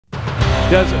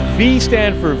Does V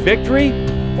stand for victory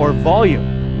or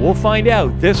volume? We'll find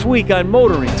out this week on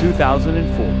Motoring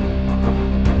 2004.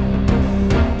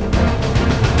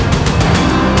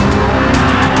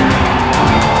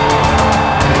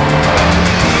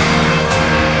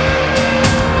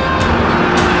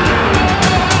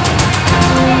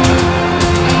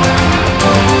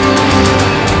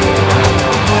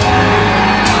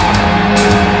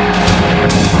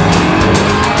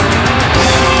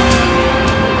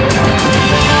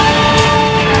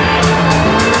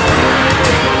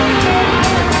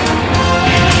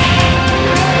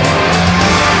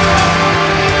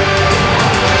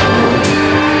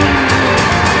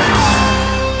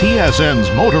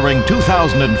 TSN's Motoring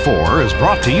 2004 is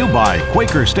brought to you by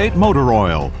Quaker State Motor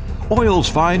Oil. Oils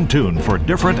fine-tuned for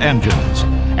different engines.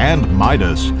 And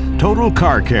Midas, Total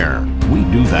Car Care. We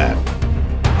do that.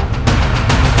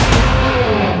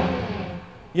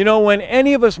 You know, when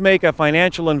any of us make a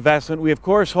financial investment, we of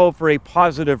course hope for a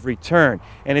positive return.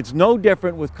 And it's no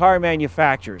different with car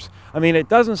manufacturers. I mean, it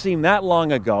doesn't seem that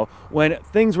long ago when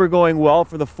things were going well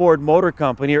for the Ford Motor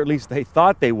Company, or at least they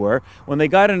thought they were, when they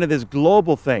got into this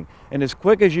global thing. And as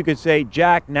quick as you could say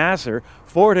Jack Nasser,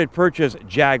 Ford had purchased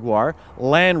Jaguar,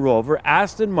 Land Rover,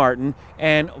 Aston Martin,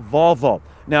 and Volvo.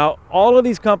 Now, all of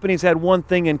these companies had one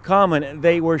thing in common.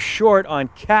 They were short on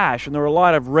cash, and there were a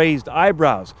lot of raised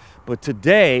eyebrows. But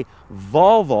today,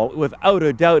 Volvo, without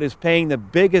a doubt, is paying the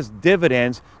biggest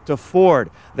dividends to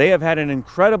Ford. They have had an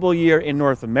incredible year in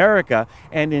North America,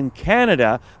 and in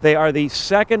Canada, they are the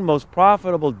second most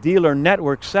profitable dealer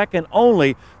network, second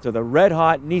only to the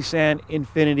red-hot Nissan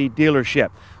Infiniti dealership.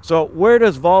 So where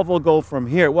does Volvo go from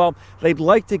here? Well, they'd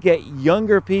like to get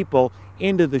younger people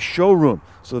into the showroom.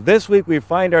 So this week we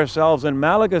find ourselves in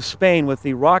Malaga, Spain with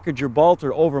the Roca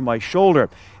Gibraltar over my shoulder.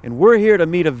 And we're here to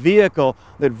meet a vehicle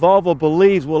that Volvo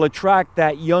believes will attract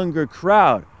that younger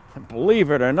crowd. And believe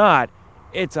it or not,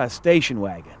 it's a station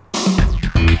wagon.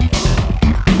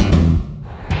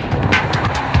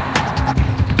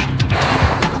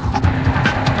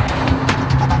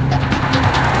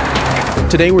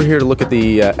 Today we're here to look at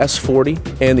the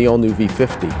S40 and the all-new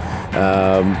V50.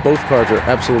 Both cars are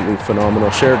absolutely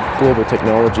phenomenal. Shared global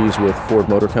technologies with Ford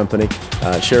Motor Company,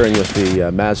 sharing with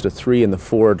the Mazda 3 and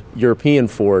the European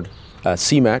Ford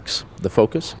C-Max, the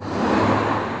Focus.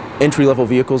 Entry-level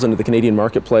vehicles into the Canadian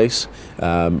marketplace,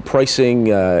 pricing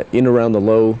in around the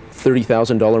low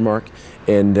 $30,000 mark,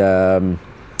 and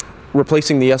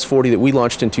replacing the S40 that we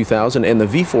launched in 2000 and the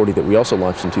V40 that we also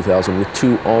launched in 2000 with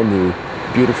two all-new,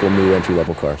 beautiful new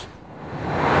entry-level cars.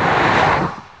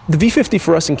 The V50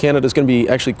 for us in Canada is going to be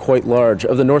actually quite large.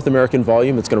 Of the North American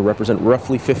volume, it's going to represent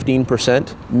roughly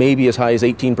 15%, maybe as high as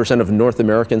 18% of North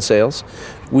American sales.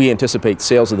 We anticipate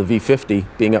sales of the V50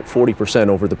 being up 40%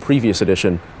 over the previous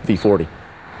edition V40.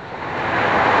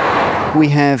 We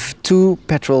have two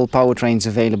petrol powertrains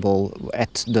available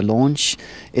at the launch.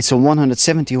 It's a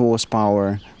 170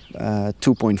 horsepower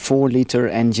 2.4 liter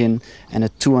engine and a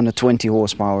 220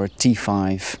 horsepower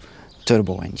T5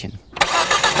 turbo engine.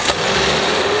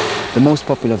 The most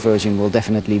popular version will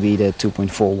definitely be the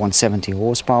 2.4 170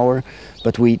 horsepower,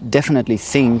 but we definitely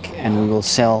think and we will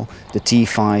sell the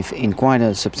T5 in quite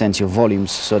a substantial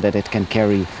volumes so that it can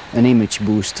carry an image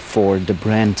boost for the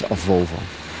brand of Volvo.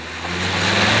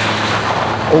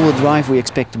 All-wheel drive, we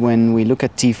expect when we look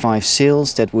at T5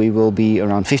 sales that we will be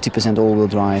around 50% all-wheel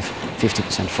drive,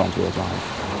 50% front-wheel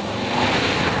drive.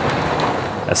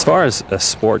 As far as a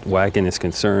sport wagon is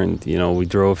concerned, you know, we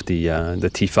drove the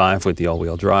T5 with the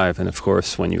all-wheel drive, and of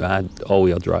course when you add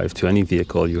all-wheel drive to any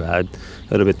vehicle, you add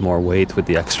a little bit more weight with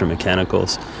the extra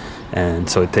mechanicals, and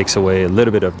so it takes away a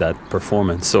little bit of that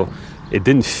performance. So it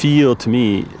didn't feel to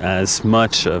me as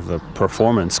much of a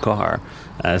performance car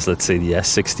as, let's say, the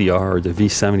S60R or the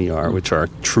V70R, which are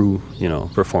true, you know,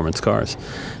 performance cars.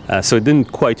 So it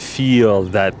didn't quite feel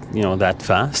that, you know, that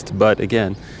fast, but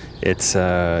again, it's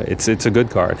a good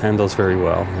car. It handles very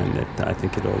well, and I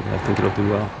think it'll do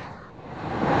well.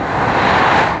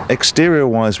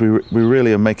 Exterior-wise, we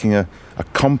really are making a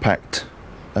compact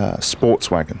sports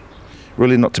wagon.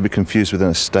 Really not to be confused with an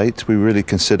estate. We really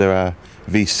consider our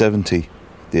V70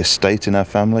 the estate in our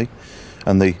family,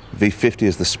 and the V50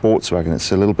 is the sports wagon.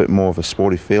 It's a little bit more of a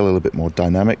sporty feel, a little bit more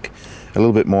dynamic, a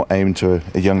little bit more aimed to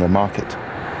a younger market.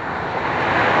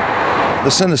 The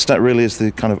centre stack really is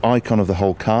the kind of icon of the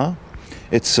whole car.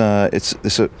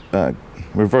 We're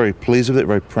very pleased with it,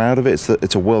 very proud of it.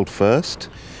 It's a world first.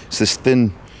 It's this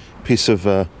thin piece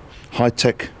of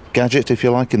high-tech gadget, if you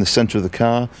like, in the centre of the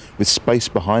car with space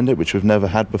behind it, which we've never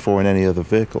had before in any other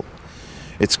vehicle.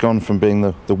 It's gone from being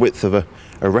the width of a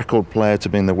record player to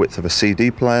being the width of a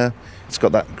CD player. It's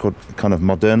got that kind of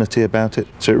modernity about it.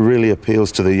 So it really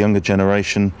appeals to the younger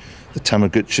generation, the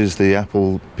Tamaguchis, the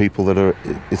Apple people that are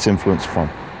it's influenced from.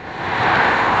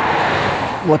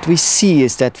 What we see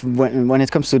is that when it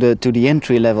comes to the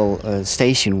entry-level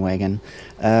station wagon,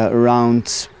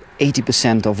 around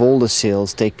 80% of all the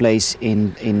sales take place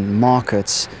in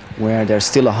markets where there's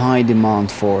still a high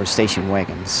demand for station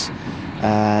wagons.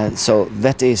 So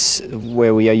that is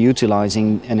where we are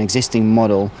utilizing an existing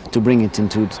model to bring it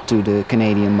into the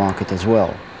Canadian market as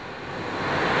well.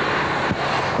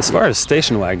 As far as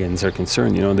station wagons are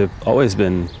concerned, you know, they've always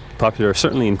been popular,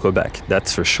 certainly in Quebec,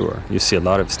 that's for sure. You see a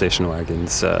lot of station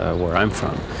wagons where I'm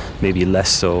from, maybe less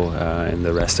so in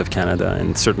the rest of Canada,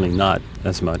 and certainly not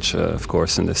as much, of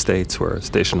course, in the States, where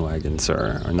station wagons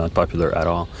are not popular at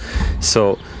all.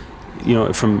 So, you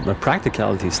know, from a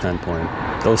practicality standpoint,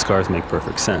 those cars make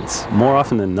perfect sense. More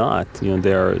often than not, you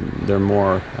know, they're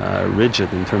more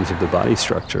rigid in terms of the body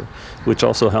structure, which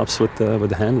also helps with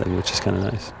the handling, which is kind of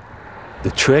nice.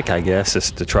 The trick, I guess,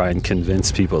 is to try and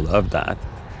convince people of that.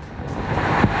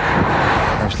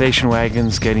 Are station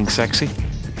wagons getting sexy?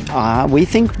 We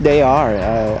think they are.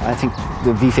 I think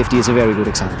the V50 is a very good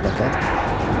example of that.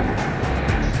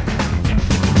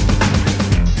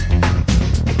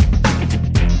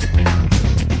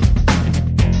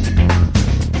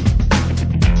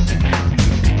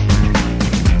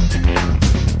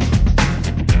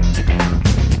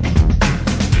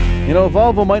 You know,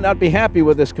 Volvo might not be happy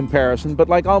with this comparison, but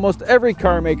like almost every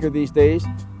car maker these days,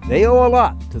 they owe a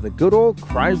lot to the good old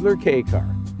Chrysler K car.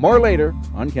 More later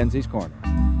on Kenzie's Corner.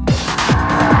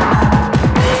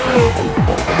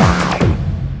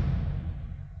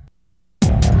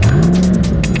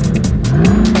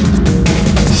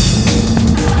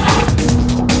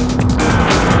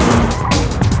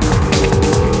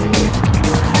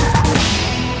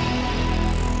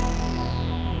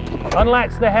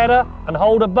 Unlatch the header and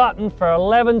hold a button for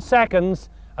 11 seconds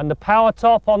and the power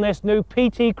top on this new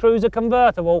PT Cruiser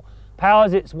convertible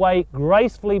powers its way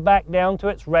gracefully back down to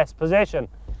its rest position.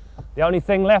 The only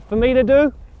thing left for me to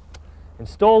do,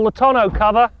 install the tonneau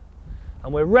cover,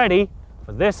 and we're ready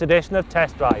for this edition of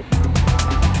Test Drive.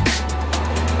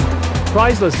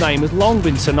 Chrysler's name has long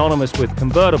been synonymous with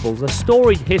convertibles, a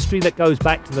storied history that goes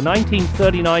back to the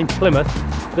 1939 Plymouth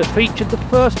that featured the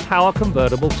first power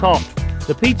convertible top.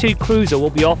 The P2 Cruiser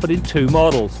will be offered in two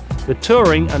models, the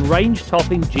Touring and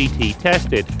range-topping GT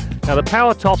tested. Now the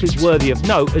power top is worthy of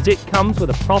note as it comes with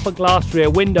a proper glass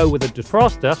rear window with a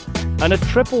defroster and a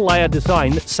triple layer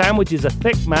design that sandwiches a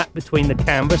thick mat between the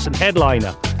canvas and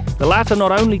headliner. The latter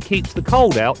not only keeps the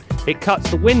cold out, it cuts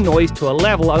the wind noise to a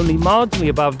level only marginally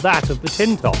above that of the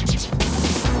tin top.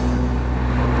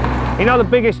 You know, the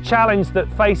biggest challenge that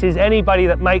faces anybody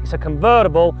that makes a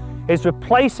convertible is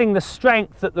replacing the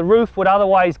strength that the roof would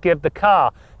otherwise give the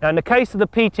car. Now in the case of the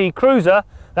PT Cruiser,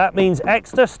 that means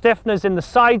extra stiffeners in the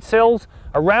side sills,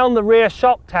 around the rear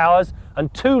shock towers,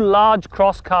 and two large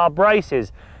cross-car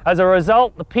braces. As a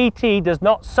result, the PT does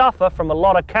not suffer from a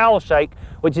lot of cowl shake,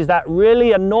 which is that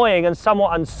really annoying and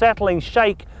somewhat unsettling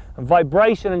shake and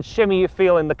vibration and shimmy you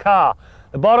feel in the car.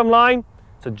 The bottom line,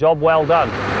 it's a job well done.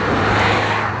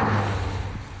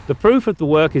 The proof of the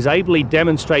work is ably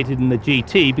demonstrated in the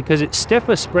GT because its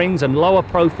stiffer springs and lower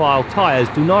profile tyres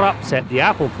do not upset the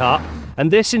apple cart,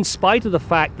 and this in spite of the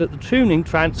fact that the tuning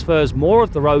transfers more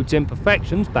of the road's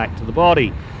imperfections back to the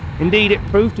body. Indeed, it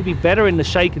proved to be better in the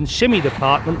shake and shimmy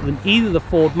department than either the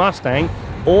Ford Mustang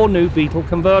or new Beetle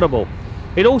convertible.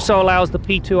 It also allows the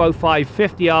P205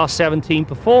 50R17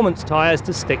 performance tyres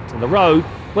to stick to the road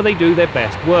where they do their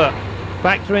best work.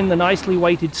 Factor in the nicely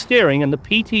weighted steering and the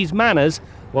PT's manners,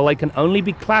 well, they can only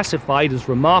be classified as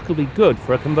remarkably good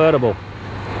for a convertible.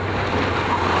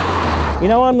 You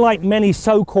know, unlike many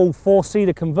so-called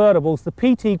four-seater convertibles, the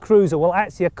PT Cruiser will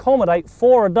actually accommodate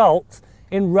 4 adults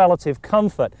in relative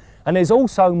comfort. And there's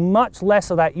also much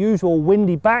less of that usual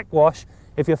windy backwash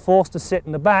if you're forced to sit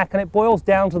in the back, and it boils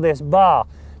down to this bar.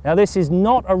 Now, this is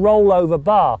not a rollover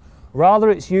bar. Rather,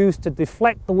 it's used to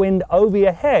deflect the wind over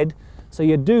your head so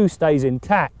your do stays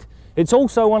intact. It's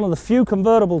also one of the few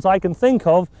convertibles I can think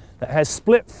of that has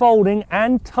split folding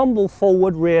and tumble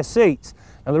forward rear seats.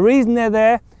 Now the reason they're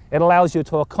there, it allows you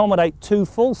to accommodate 2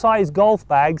 full-size golf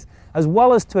bags as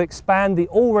well as to expand the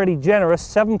already generous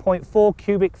 7.4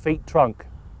 cubic feet trunk.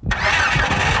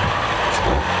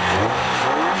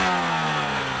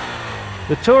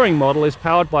 The Touring model is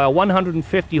powered by a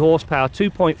 150 horsepower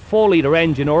 2.4 litre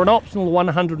engine or an optional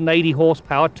 180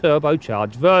 horsepower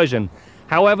turbocharged version.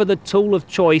 However, the tool of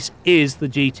choice is the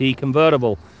GT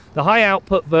convertible. The high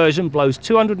output version blows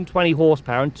 220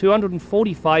 horsepower and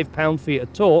 245 pound-feet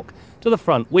of torque to the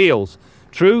front wheels.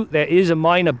 True, there is a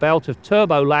minor belt of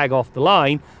turbo lag off the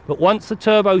line, but once the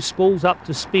turbo spools up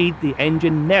to speed, the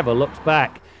engine never looks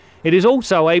back. It is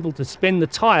also able to spin the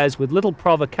tyres with little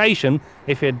provocation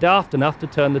if you're daft enough to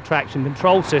turn the traction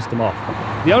control system off.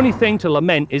 The only thing to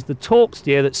lament is the torque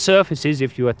steer that surfaces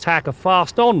if you attack a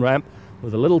fast on-ramp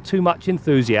with a little too much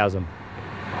enthusiasm.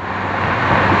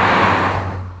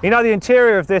 You know, the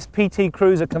interior of this PT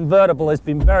Cruiser convertible has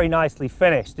been very nicely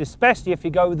finished, especially if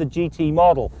you go with the GT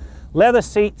model. Leather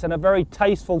seats and a very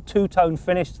tasteful two-tone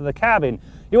finish to the cabin.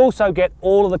 You also get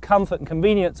all of the comfort and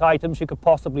convenience items you could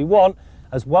possibly want,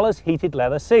 as well as heated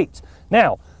leather seats.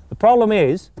 Now, the problem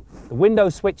is, the window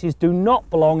switches do not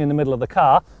belong in the middle of the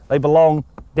car, they belong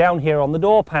down here on the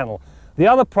door panel. The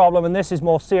other problem, and this is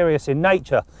more serious in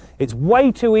nature, it's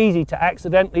way too easy to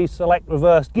accidentally select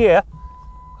reverse gear,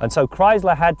 and so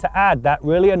Chrysler had to add that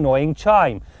really annoying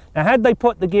chime. Now, had they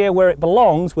put the gear where it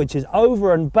belongs, which is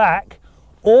over and back,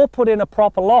 or put in a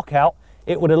proper lockout,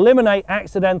 it would eliminate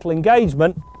accidental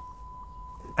engagement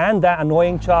and that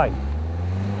annoying chime.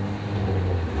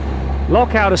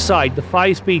 Lockout aside, the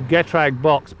 5-speed Getrag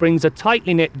box brings a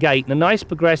tightly knit gate and a nice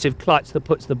progressive clutch that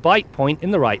puts the bite point in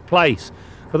the right place.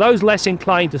 For those less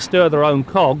inclined to stir their own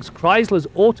cogs, Chrysler's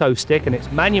Auto Stick and its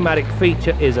Manumatic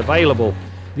feature is available.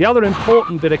 The other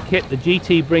important bit of kit the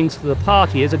GT brings to the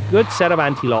party is a good set of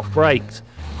anti-lock brakes.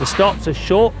 The stops are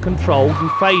short, controlled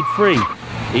and fade-free,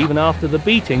 even after the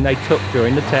beating they took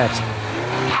during the test.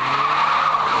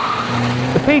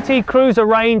 The PT Cruiser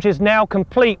range is now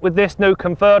complete with this new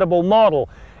convertible model.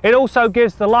 It also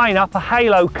gives the lineup a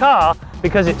halo car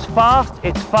because it's fast,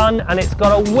 it's fun and it's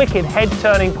got a wicked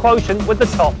head-turning quotient with the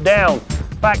top down.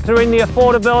 Factor in the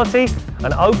affordability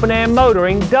and open-air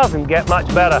motoring doesn't get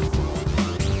much better.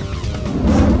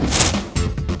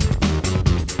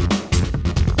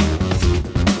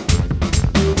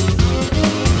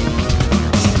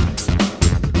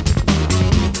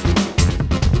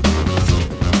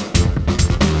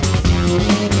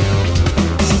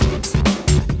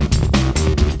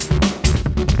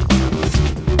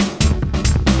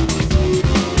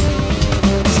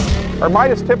 Our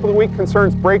Midas tip of the week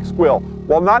concerns brake squeal.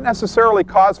 While not necessarily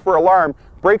cause for alarm,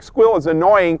 brake squeal is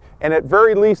annoying and at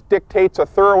very least dictates a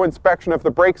thorough inspection of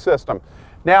the brake system.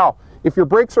 Now, if your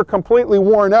brakes are completely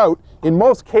worn out, in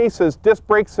most cases, disc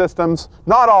brake systems,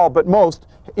 not all but most,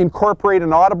 incorporate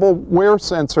an audible wear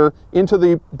sensor into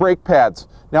the brake pads.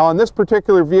 Now, on this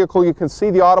particular vehicle, you can see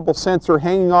the audible sensor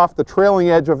hanging off the trailing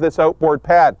edge of this outboard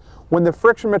pad. When the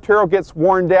friction material gets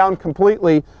worn down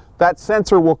completely, that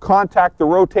sensor will contact the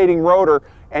rotating rotor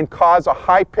and cause a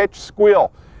high-pitched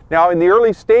squeal. Now, in the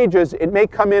early stages, it may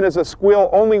come in as a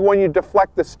squeal only when you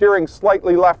deflect the steering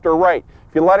slightly left or right.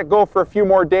 If you let it go for a few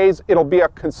more days, it'll be a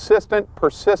consistent,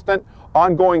 persistent,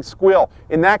 ongoing squeal.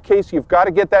 In that case, you've got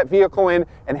to get that vehicle in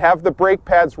and have the brake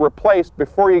pads replaced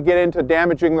before you get into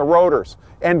damaging the rotors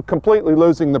and completely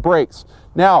losing the brakes.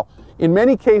 Now, in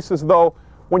many cases, though,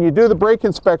 when you do the brake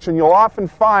inspection, you'll often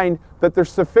find that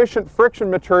there's sufficient friction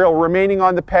material remaining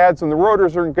on the pads and the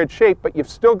rotors are in good shape, but you've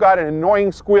still got an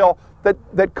annoying squeal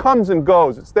that comes and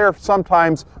goes. It's there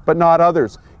sometimes, but not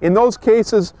others. In those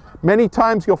cases, many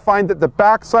times you'll find that the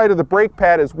back side of the brake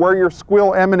pad is where your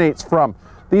squeal emanates from.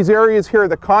 These areas here,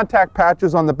 the contact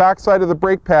patches on the back side of the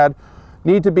brake pad,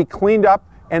 need to be cleaned up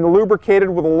and lubricated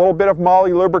with a little bit of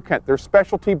Moly lubricant. There's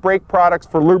specialty brake products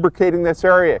for lubricating this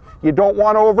area. You don't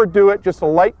want to overdo it, just a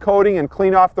light coating and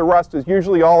clean off the rust is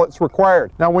usually all it's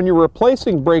required. Now, when you're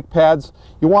replacing brake pads,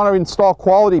 you want to install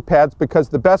quality pads because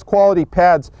the best quality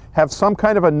pads have some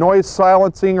kind of a noise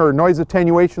silencing or noise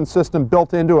attenuation system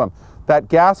built into them. That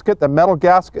gasket, the metal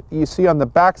gasket that you see on the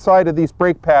back side of these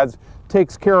brake pads,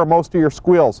 takes care of most of your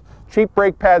squeals. Cheap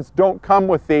brake pads don't come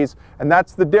with these, and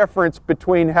that's the difference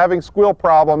between having squeal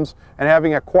problems and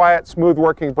having a quiet, smooth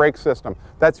working brake system.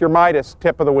 That's your Midas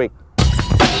tip of the week.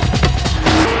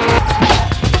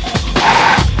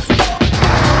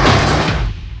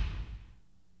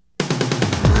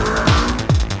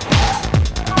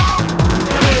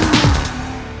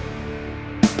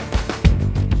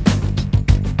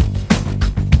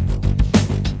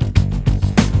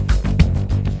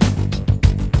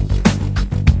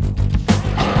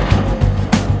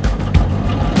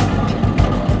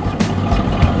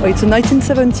 It's a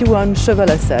 1971 Chevelle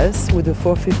SS with a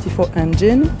 454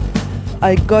 engine.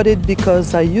 I got it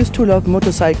because I used to love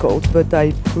motorcycles, but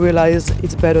I realized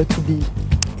it's better to be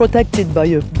protected by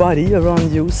a body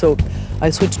around you. So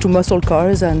I switched to muscle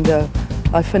cars and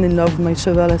I fell in love with my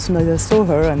Chevelle as soon as I saw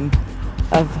her, and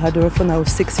I've had her for now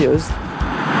 6 years.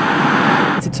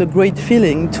 It's a great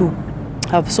feeling to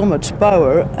have so much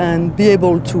power and be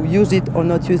able to use it or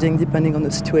not using depending on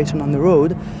the situation on the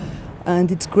road.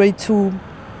 And it's great to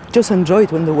just enjoy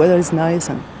it when the weather is nice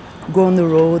and go on the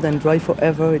road and drive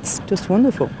forever. It's just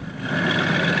wonderful.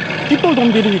 People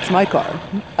don't believe it's my car.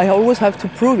 I always have to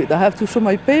prove it. I have to show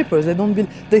my papers.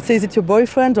 They say, is it your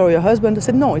boyfriend or your husband? I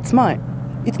said, no, it's mine.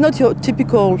 It's not your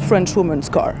typical French woman's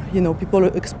car. You know, people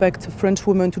expect a French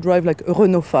woman to drive like a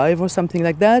Renault 5 or something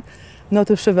like that, not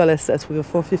a Chevelle SS with a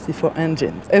 454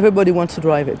 engine. Everybody wants to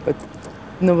drive it, but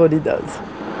nobody does.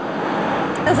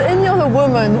 As any other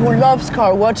woman who loves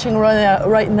car watching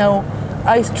right now,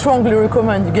 I strongly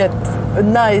recommend you get a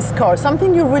nice car,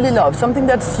 something you really love, something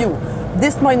that's you.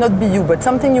 This might not be you, but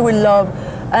something you will love,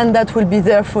 and that will be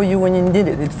there for you when you need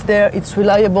it. It's there, it's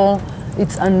reliable,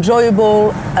 it's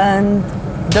enjoyable, and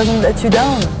doesn't let you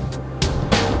down.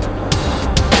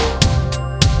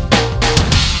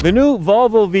 The new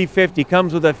Volvo V50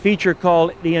 comes with a feature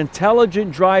called the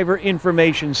Intelligent Driver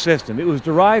Information System. It was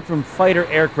derived from fighter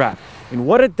aircraft. And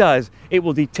what it does, it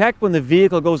will detect when the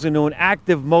vehicle goes into an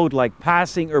active mode like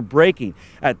passing or braking.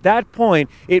 At that point,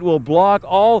 it will block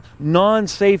all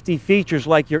non-safety features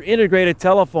like your integrated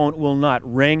telephone will not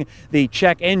ring, the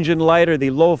check engine light or the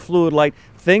low fluid light.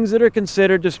 Things that are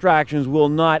considered distractions will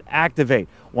not activate.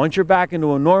 Once you're back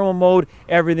into a normal mode,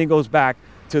 everything goes back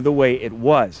to the way it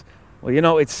was. Well, you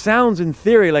know, it sounds in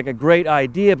theory like a great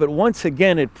idea, but once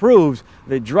again it proves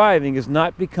that driving is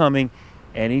not becoming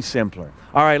any simpler.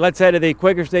 All right, let's head to the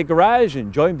Quaker State Garage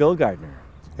and join Bill Gardner.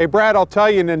 Hey Brad, I'll tell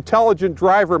you, an intelligent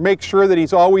driver makes sure that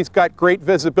he's always got great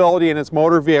visibility in his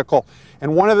motor vehicle.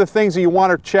 And one of the things that you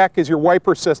want to check is your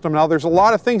wiper system. Now there's a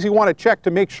lot of things you want to check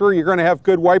to make sure you're going to have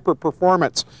good wiper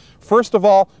performance. First of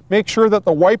all, make sure that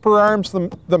the wiper arms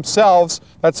themselves,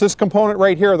 that's this component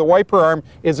right here, the wiper arm,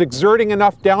 is exerting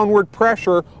enough downward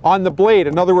pressure on the blade.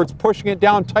 In other words, pushing it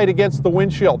down tight against the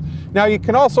windshield. Now you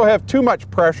can also have too much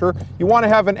pressure. You want to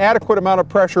have an adequate amount of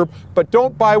pressure, but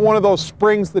don't buy one of those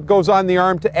springs that goes on the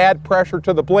arm to add pressure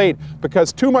to the blade,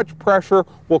 because too much pressure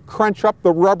will crunch up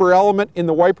the rubber element in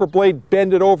the wiper blade,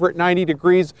 bend it over at 90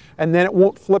 degrees, and then it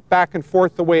won't flip back and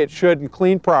forth the way it should and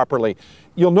clean properly.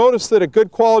 You'll notice that a good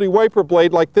quality wiper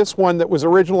blade like this one that was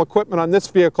original equipment on this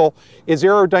vehicle is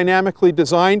aerodynamically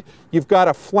designed. You've got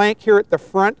a flank here at the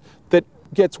front that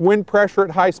gets wind pressure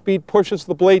at high speed, pushes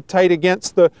the blade tight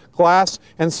against the glass,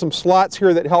 and some slots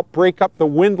here that help break up the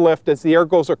wind lift as the air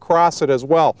goes across it as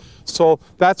well. So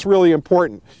that's really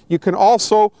important. You can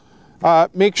also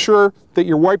make sure that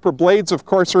your wiper blades, of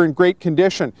course, are in great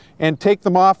condition, and take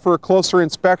them off for a closer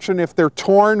inspection. If they're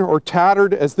torn or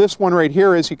tattered, as this one right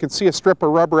here is, you can see a strip of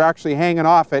rubber actually hanging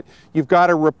off it. You've got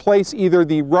to replace either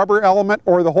the rubber element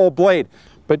or the whole blade.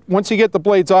 But once you get the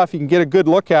blades off, you can get a good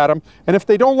look at them. And if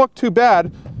they don't look too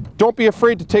bad, don't be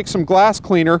afraid to take some glass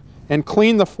cleaner and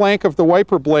clean the flank of the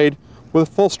wiper blade with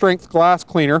a full-strength glass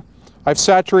cleaner. I've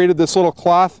saturated this little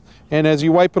cloth, and as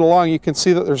you wipe it along, you can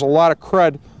see that there's a lot of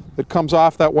crud that comes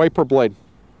off that wiper blade.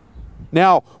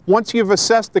 Now, once you've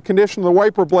assessed the condition of the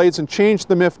wiper blades and changed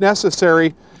them if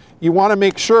necessary, you want to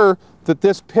make sure that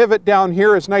this pivot down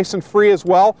here is nice and free as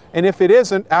well. And if it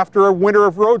isn't, after a winter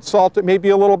of road salt, it may be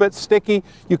a little bit sticky.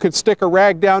 You could stick a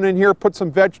rag down in here, put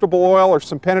some vegetable oil or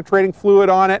some penetrating fluid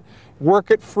on it,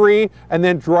 work it free, and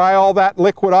then dry all that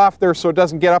liquid off there so it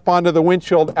doesn't get up onto the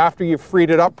windshield after you've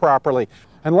freed it up properly.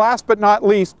 And last but not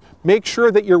least, make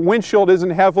sure that your windshield isn't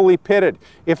heavily pitted.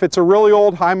 If it's a really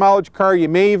old high mileage car, you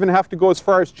may even have to go as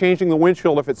far as changing the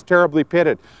windshield if it's terribly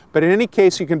pitted. But in any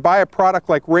case, you can buy a product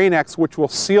like Rain-X, which will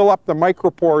seal up the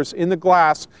micropores in the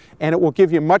glass, and it will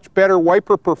give you much better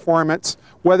wiper performance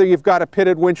whether you've got a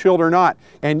pitted windshield or not.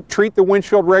 And treat the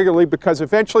windshield regularly, because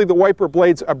eventually the wiper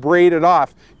blades abrade it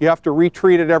off. You have to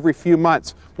retreat it every few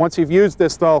months. Once you've used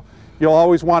this though, you'll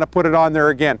always want to put it on there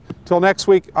again. Till next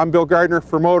week, I'm Bill Gardner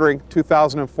for Motoring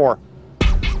 2004.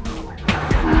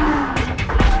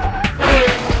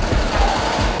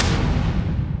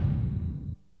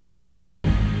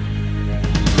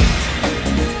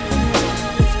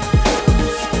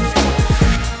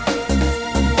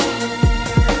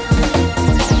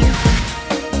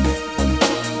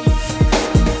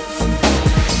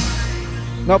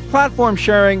 Now, platform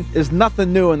sharing is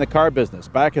nothing new in the car business.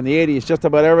 Back in the 80s, just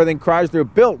about everything Chrysler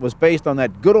built was based on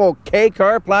that good old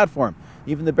K-car platform.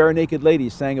 Even the Bare Naked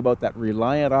Ladies sang about that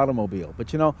Reliant automobile.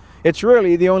 But you know, it's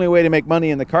really the only way to make money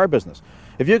in the car business.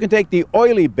 If you can take the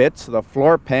oily bits, the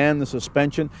floor pan, the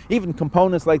suspension, even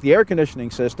components like the air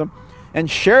conditioning system, and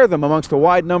share them amongst a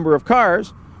wide number of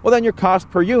cars, well, then your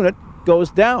cost per unit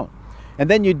goes down. And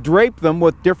then you drape them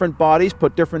with different bodies,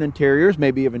 put different interiors,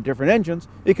 maybe even different engines.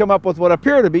 You come up with what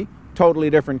appear to be totally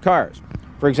different cars.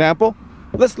 For example,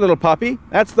 This little puppy,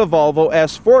 that's the Volvo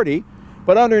S40,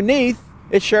 but underneath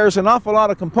it shares an awful lot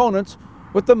of components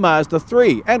with the Mazda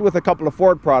 3 and with a couple of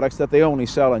Ford products that they only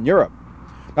sell in Europe.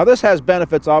 Now this has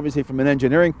benefits obviously from an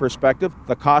engineering perspective,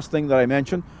 the cost thing that I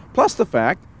mentioned, plus the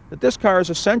fact that this car is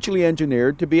essentially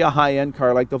engineered to be a high-end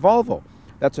car like the Volvo.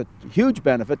 That's a huge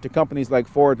benefit to companies like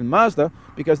Ford and Mazda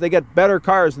because they get better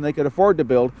cars than they could afford to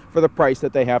build for the price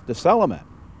that they have to sell them at.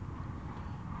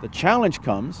 The challenge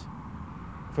comes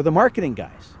for the marketing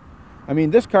guys. I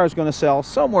mean, this car is going to sell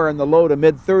somewhere in the low to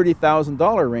mid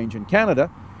 $30,000 range in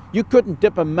Canada. You couldn't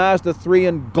dip a Mazda 3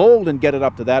 in gold and get it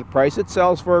up to that price. It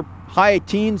sells for high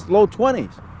teens, low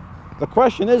 20s. The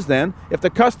question is then, if the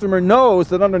customer knows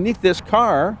that underneath this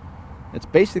car, it's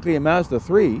basically a Mazda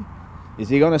 3, is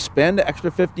he going to spend an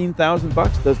extra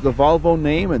 $15,000? Does the Volvo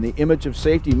name and the image of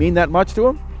safety mean that much to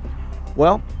him?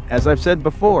 Well, as I've said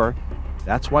before,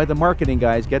 that's why the marketing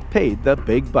guys get paid the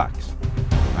big bucks.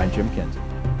 I'm Jim Kenzie.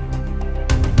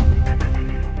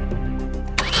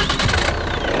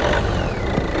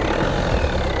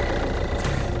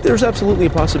 There's absolutely a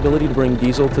possibility to bring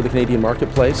diesel to the Canadian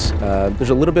marketplace. There's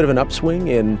a little bit of an upswing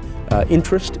in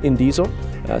interest in diesel,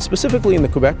 specifically in the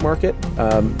Quebec market,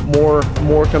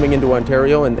 more coming into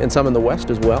Ontario and some in the West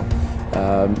as well.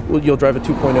 You'll drive a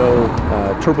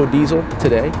 2.0 turbo diesel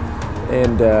today,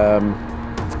 and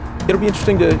it'll be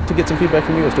interesting to get some feedback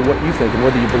from you as to what you think and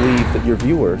whether you believe that your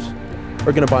viewers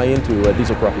are going to buy into a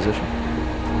diesel proposition.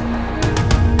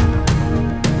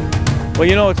 Well,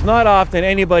 you know, it's not often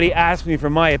anybody asks me for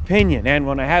my opinion, and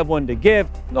when I have one to give,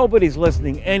 nobody's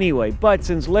listening anyway. But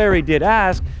since Larry did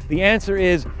ask, the answer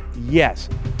is yes.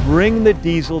 Bring the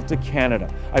diesel to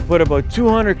Canada. I put about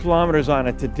 200 kilometers on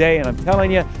it today, and I'm telling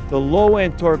you, the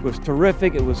low-end torque was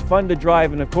terrific, it was fun to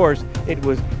drive, and of course, it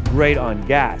was great on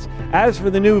gas. As for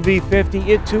the new V50,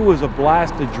 it too was a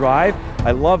blast to drive.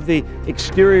 I love the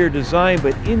exterior design,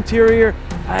 but interior,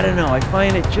 I don't know, I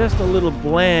find it just a little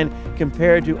bland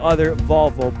compared to other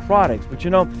Volvo products. But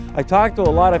you know, I talked to a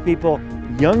lot of people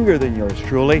younger than yours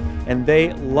truly, and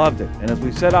they loved it. And as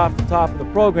we said off the top of the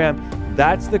program,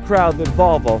 that's the crowd that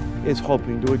Volvo is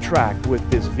hoping to attract with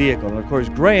this vehicle. And of course,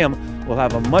 Graham will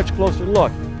have a much closer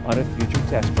look on a future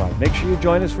test drive. Make sure you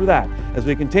join us for that as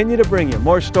we continue to bring you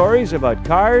more stories about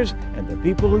cars and the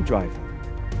people who drive them.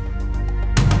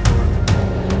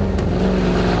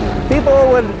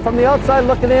 People from the outside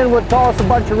looking in would call us a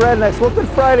bunch of rednecks. Well, Good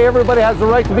Friday, everybody has the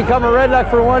right to become a redneck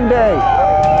for one day.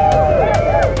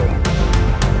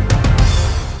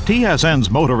 TSN's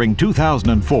Motoring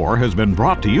 2004 has been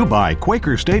brought to you by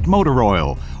Quaker State Motor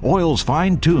Oil, oils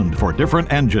fine-tuned for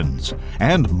different engines,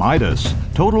 and Midas,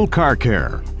 Total Car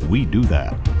Care. We do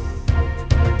that.